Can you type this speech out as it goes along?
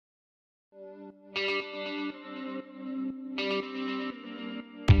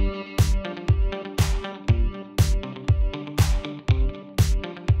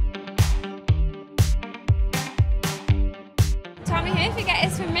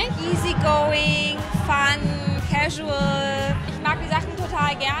outgoing, fun, casual. Ich mag die Sachen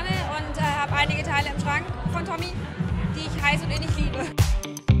total gerne und habe einige Teile im Schrank von Tommy, die ich heiß und innig liebe.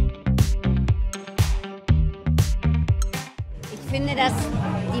 Ich finde, dass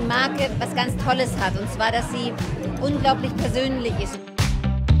die Marke was ganz Tolles hat, und zwar, dass sie unglaublich persönlich ist.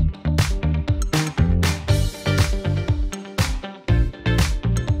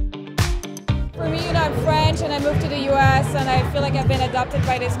 For me, I'm French and I moved to the US and I feel like I've been adopted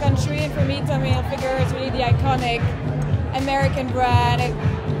by this country, and for me, Tommy Hilfiger is really the iconic American brand.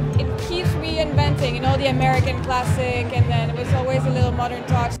 It keeps reinventing, you know, the American classic, and then it was always a little modern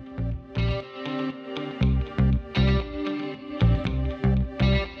touch.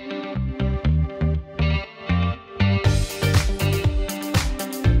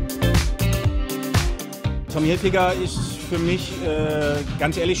 Tommy Hilfiger ist für mich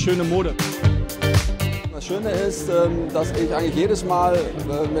ganz ehrlich schöne Mode. Das Schöne ist, dass ich eigentlich jedes Mal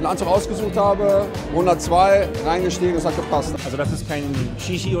mir einen Anzug ausgesucht habe, 102, reingestiegen, es hat gepasst. Also das ist kein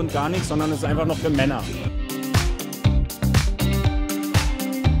Shishi und gar nichts, sondern es ist einfach noch für Männer.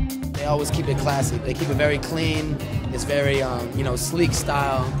 They always keep it classic. They keep it very clean. It's very, sleek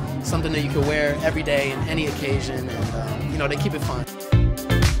style. Something that you can wear every day in any occasion, and they keep it fun.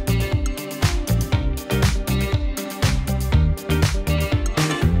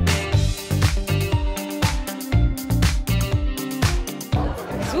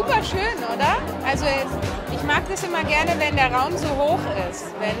 Super schön, oder? Also ich mag das immer gerne, wenn der Raum so hoch ist,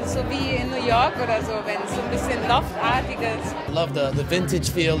 wenn es so wie in New York oder so, wenn es so ein bisschen loftartig ist. I love the vintage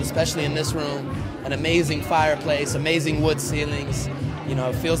feel, especially in this room. An amazing fireplace, amazing wood ceilings. You know,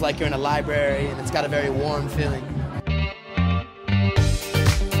 it feels like you're in a library, and it's got a very warm feeling.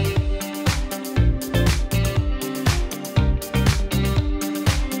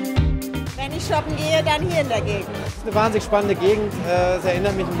 Wenn ich shoppen gehe, dann hier in der Gegend. Es ist eine wahnsinnig spannende Gegend. Es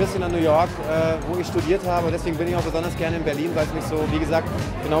erinnert mich ein bisschen an New York, wo ich studiert habe. Deswegen bin ich auch besonders gerne in Berlin, weil es mich so, wie gesagt,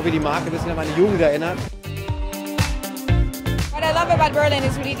 genau wie die Marke, ein bisschen an meine Jugend erinnert. What I love about Berlin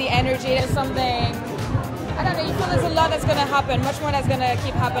is really the energy. There's something, I don't know, you feel there's a lot that's going to happen, much more that's going to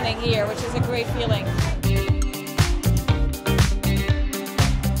keep happening here, which is a great feeling.